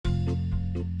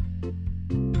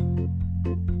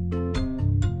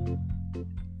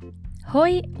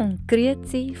Hoi und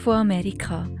Grüezi von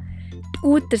Amerika. Die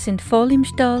Uter sind voll im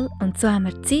Stall und so haben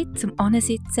wir Zeit zum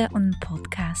Ansitzen und einen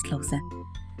Podcast zu hören.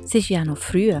 Es ist ja noch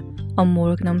früh, am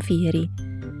Morgen um 4 Uhr.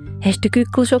 Hast du den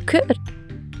Gückel schon gehört?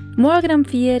 Morgen um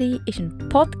 4 Uhr ist ein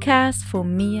Podcast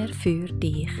von mir für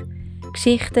dich.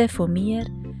 Geschichten von mir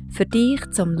für dich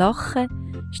zum Lachen,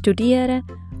 Studieren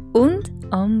und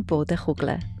am Boden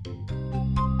kugeln.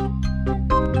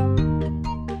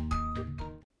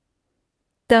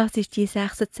 Das ist die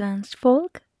 26.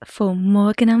 Folge von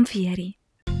Morgen um 4 Uhr.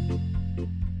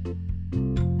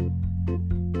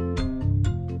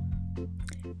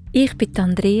 Ich bin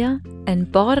Andrea, eine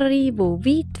Bäuerin, die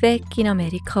weit weg in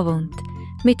Amerika wohnt,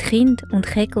 mit Kind und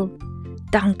Kegel.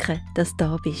 Danke, dass du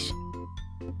da bist.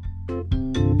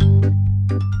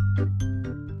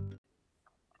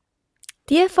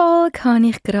 Diese Folge habe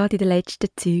ich gerade in den letzten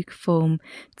Zügen vom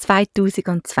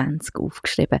 2020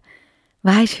 aufgeschrieben.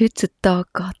 Weisst, heutzutage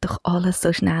geht doch alles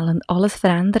so schnell und alles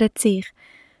verändert sich.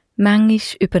 Manchmal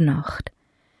über Nacht.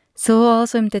 So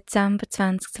also im Dezember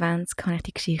 2020 habe ich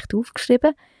die Geschichte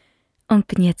aufgeschrieben und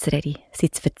bin jetzt ready, sie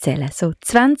zu erzählen. So,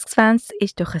 2020 war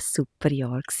doch ein super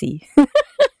Jahr.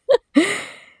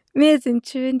 Wir sind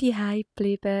schön daheim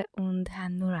geblieben und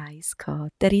haben nur eins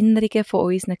gehabt. Die Erinnerungen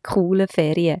von unseren coolen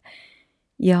Ferien.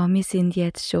 Ja, wir sind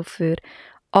jetzt schon für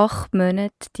 8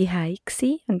 Monate daheim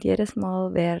gsi und jedes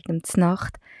Mal während der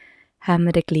Nacht haben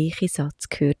wir den gleichen Satz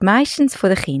gehört. Meistens von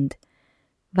den Kindern.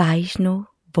 Weisst noch,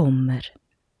 wo wir?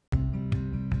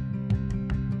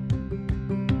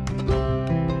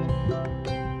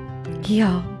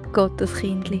 Ja, Gottes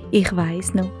Kindli, ich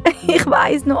weiss noch. Ich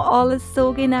weiss noch alles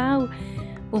so genau.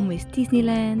 Wo wir ins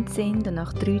Disneyland sind und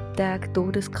nach 3 Tagen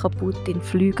todeskaputt in den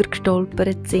Flüger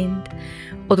gestolpert sind.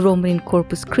 Oder wo wir in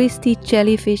Corpus Christi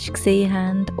Jellyfish gesehen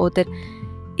haben. Oder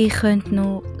ich könnte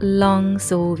noch lang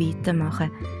so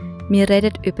weitermachen. Wir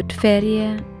reden über die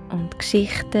Ferien und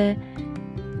Geschichten.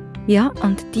 Ja,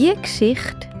 und diese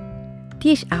Geschichte,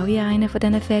 die ist auch in einer von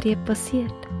diesen Ferien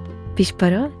passiert. Bist du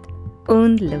bereit?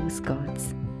 Und los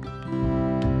geht's.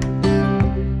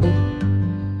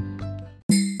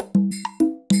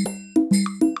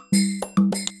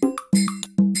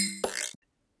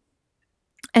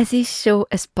 Es ist schon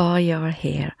ein paar Jahre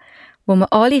her, wo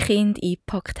wir alle Kinder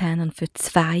eingepackt haben und für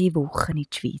 2 Wochen in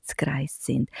die Schweiz gereist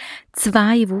sind.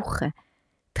 2 Wochen.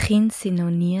 Die Kinder sind noch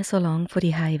nie so lange von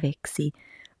daheim weg gewesen.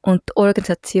 Und die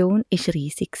Organisation war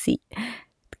riesig.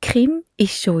 Kim war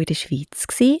schon in der Schweiz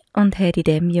und hat in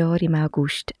diesem Jahr im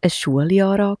August ein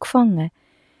Schuljahr angefangen.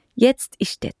 Jetzt war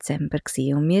Dezember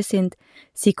und wir sind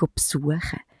sie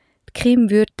besuchen. Kim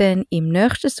würde dann im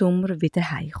nächsten Sommer wieder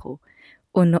heimkommen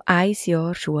und noch 1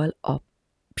 Jahr Schule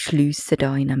abschliessen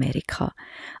hier in Amerika.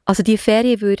 Also die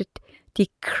Ferien würden die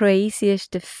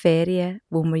craziesten Ferien,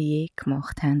 die wir je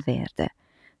gemacht haben, werden.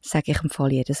 Das sage ich im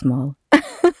Fall jedes Mal.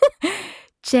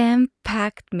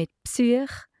 Jam-packed mit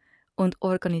Besuch und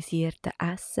organisierten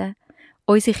Essen.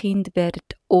 Unsere Kinder werden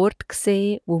den Ort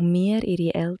sehen, wo wir,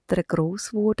 ihre Eltern, gross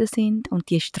geworden sind und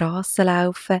die Strassen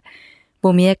laufen,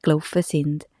 wo wir gelaufen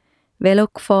sind, Velo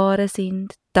gefahren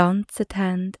sind, tanzt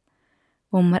haben,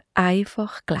 wo wir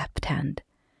einfach gelebt haben.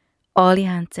 Alle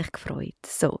haben sich gefreut.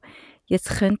 So, jetzt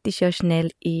könntest du ja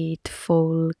schnell in die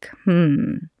Folge,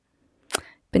 bin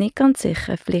nicht ganz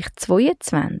sicher, vielleicht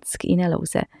 22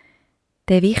 reinhören.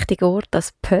 Der wichtige Ort,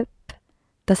 das Pub,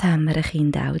 das haben wir den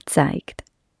Kindern auch gezeigt.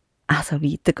 Also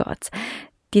weiter geht's.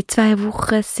 Die 2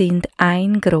 Wochen sind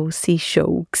eine grosse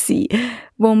Show gsi,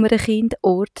 wo wir den Kindern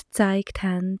Ort gezeigt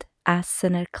haben,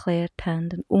 Essen erklärt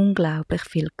haben und unglaublich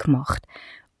viel gemacht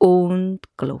und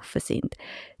gelaufen sind.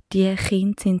 Die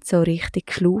Kinder sind so richtig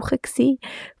geschlauchen gsi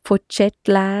von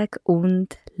Jetlag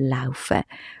und Laufen.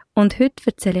 Und heute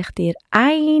erzähle ich dir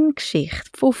eine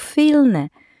Geschichte von vielen,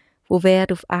 wo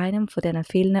während auf einem von diesen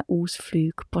vielen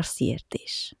Ausflügen passiert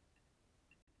ist.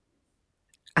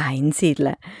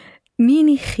 Einsiedeln.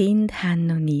 Meine Kinder haben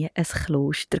noch nie ein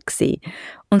Kloster gesehen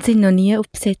und sind noch nie auf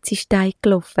Besetzestein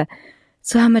gelaufen.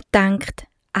 So haben wir gedacht,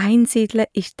 Einsiedeln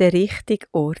ist der richtige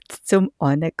Ort zum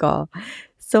Hingehen.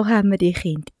 So haben wir die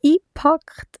Kinder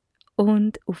eingepackt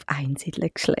und auf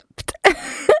Einsiedeln geschleppt.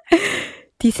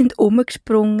 Die sind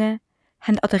rumgesprungen,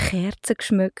 haben an den Kerzen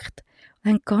geschmückt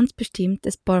und haben ganz bestimmt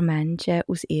ein paar Menschen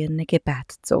aus ihren Gebeten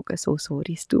gezogen. So,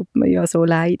 sorry, es tut mir ja so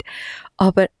leid.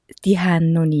 Aber die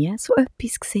haben noch nie so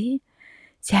etwas gesehen.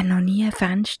 Sie haben noch nie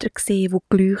Fenster gesehen, die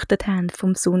geleuchtet haben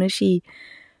vom Sonnenschein.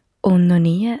 Und noch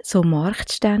nie so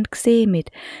Marktstände gesehen mit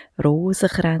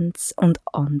Rosenkränzen und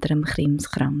anderem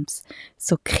Krimskrams.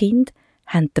 So die Kinder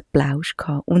haben den Plausch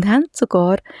gehabt und haben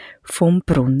sogar vom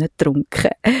Brunnen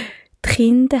getrunken. Die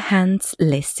Kinder haben es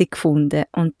lässig gefunden.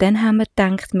 Und dann haben wir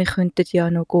gedacht, wir könnten ja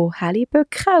noch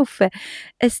Helliböcke kaufen.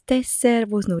 Ein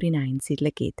Dessert, das es nur in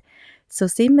Einsiedeln gibt. So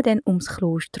sind wir dann ums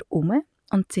Kloster herum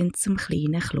und sind zum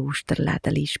kleinen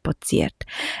Klosterlädeli spaziert.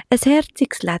 Ein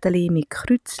herziges Lädeli mit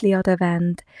Kreuzchen an der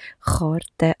Wand,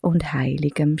 Karten und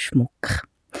heiligem Schmuck.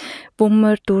 Wo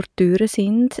wir durch die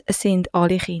Türen sind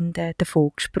alle Kinder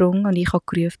davon gesprungen und ich habe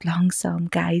gerufen, langsam,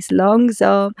 Guys,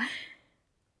 langsam.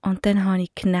 Und dann habe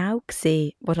ich genau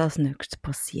gesehen, was als nächstes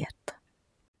passiert.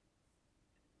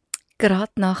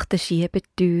 Gerade nach der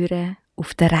Schiebetüre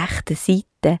auf der rechten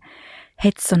Seite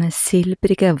hat es so einen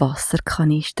silbrigen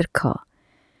Wasserkanister gehabt.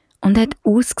 Und hat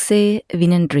ausgesehen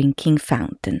wie ein Drinking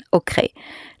Fountain. Okay,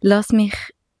 lass mich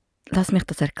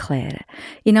das erklären.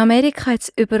 In Amerika hat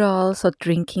es überall so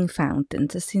Drinking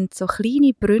Fountains. Das sind so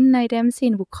kleine Brunnen in dem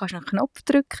Sinn, wo du einen Knopf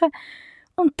drücken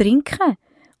und trinken.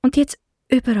 Und jetzt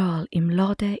überall im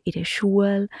Laden, in der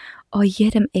Schule, an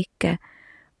jedem Ecke.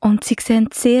 Und sie sehen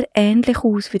sehr ähnlich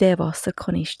aus wie der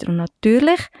Wasserkanister. Und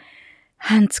natürlich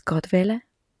haben sie gerade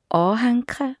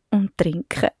anhängen und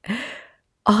trinken.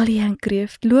 Alle haben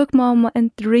gerufen, schau Mama,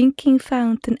 ein Drinking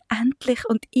Fountain, endlich.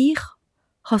 Und ich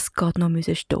musste es gerade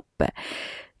noch stoppen.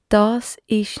 Das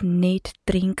ist nicht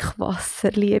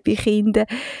Trinkwasser, liebe Kinder.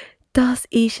 Das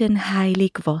ist ein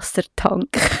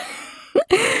Heiligwassertank.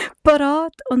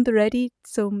 Parat und ready,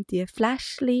 um die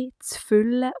Fläschchen zu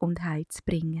füllen und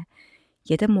heimzubringen.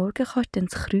 Jeden Morgen kannst du dann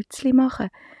das Kreuzchen machen.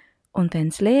 Und wenn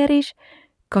es leer ist,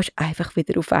 gehst du einfach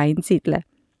wieder auf einsiedeln.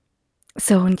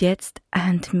 So, und jetzt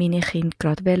haben meine Kinder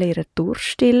gerade ihren Durst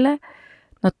stillen.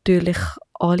 Natürlich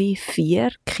alle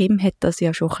 4. Kim hat das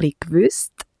ja schon ein bisschen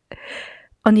gewusst.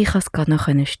 Und ich konnte es gerade noch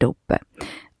stoppen.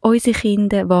 Unsere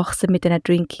Kinder wachsen mit diesen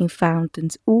Drinking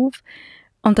Fountains auf.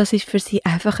 Und das war für sie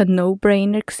einfach ein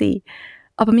No-Brainer gewesen.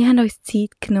 Aber wir haben uns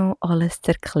Zeit genommen, alles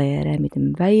zu erklären. Mit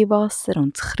dem Weihwasser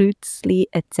und das Kreuzchen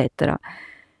etc.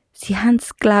 Sie haben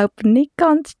es, glaube ich, nicht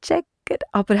ganz gecheckt.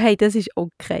 Aber hey, das ist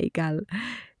okay, gell?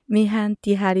 Wir haben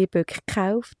die Helliböcke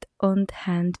gekauft und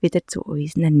haben wieder zu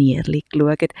unseren Nierli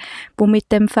geschaut, die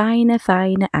mit dem feinen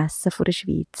Essen von der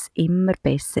Schweiz immer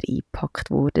besser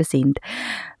eingepackt worden sind.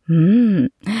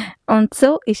 Und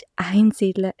so ist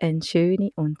Einsiedeln eine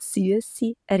schöne und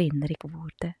süße Erinnerung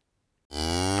geworden.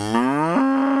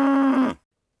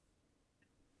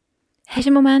 Hast du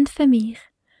einen Moment für mich?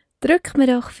 Drück mir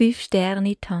doch 5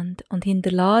 Sterne in die Hand und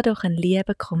hinterlasse doch einen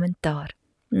lieben Kommentar.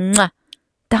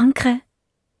 Danke!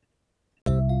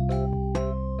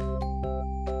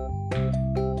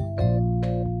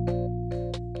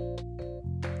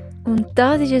 Und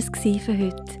das war es für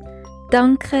heute.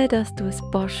 Danke, dass du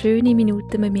ein paar schöne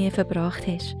Minuten mit mir verbracht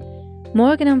hast.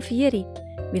 Morgen um 4 Uhr,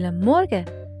 weil am Morgen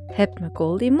hat man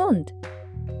Gold im Mund.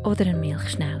 Oder einen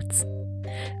Milchschnauz.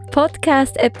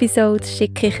 Podcast-Episodes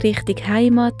schicke ich Richtung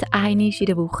Heimat einmal in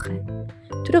der Woche.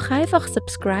 Tu doch einfach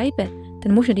subscriben,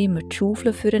 dann musst du nicht immer die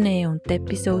Schaufel vornehmen und die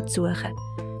Episode suchen.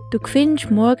 Du findest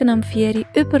morgen um 4 Uhr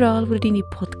überall, wo du deine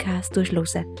Podcasts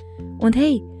hörst. Und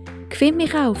hey, find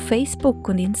mich auch auf Facebook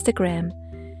und Instagram.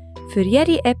 Für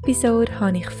jede Episode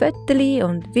habe ich Fotos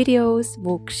und Videos,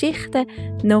 die Geschichten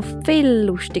noch viel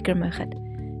lustiger machen.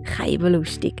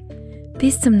 Lustig.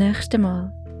 Bis zum nächsten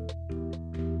Mal.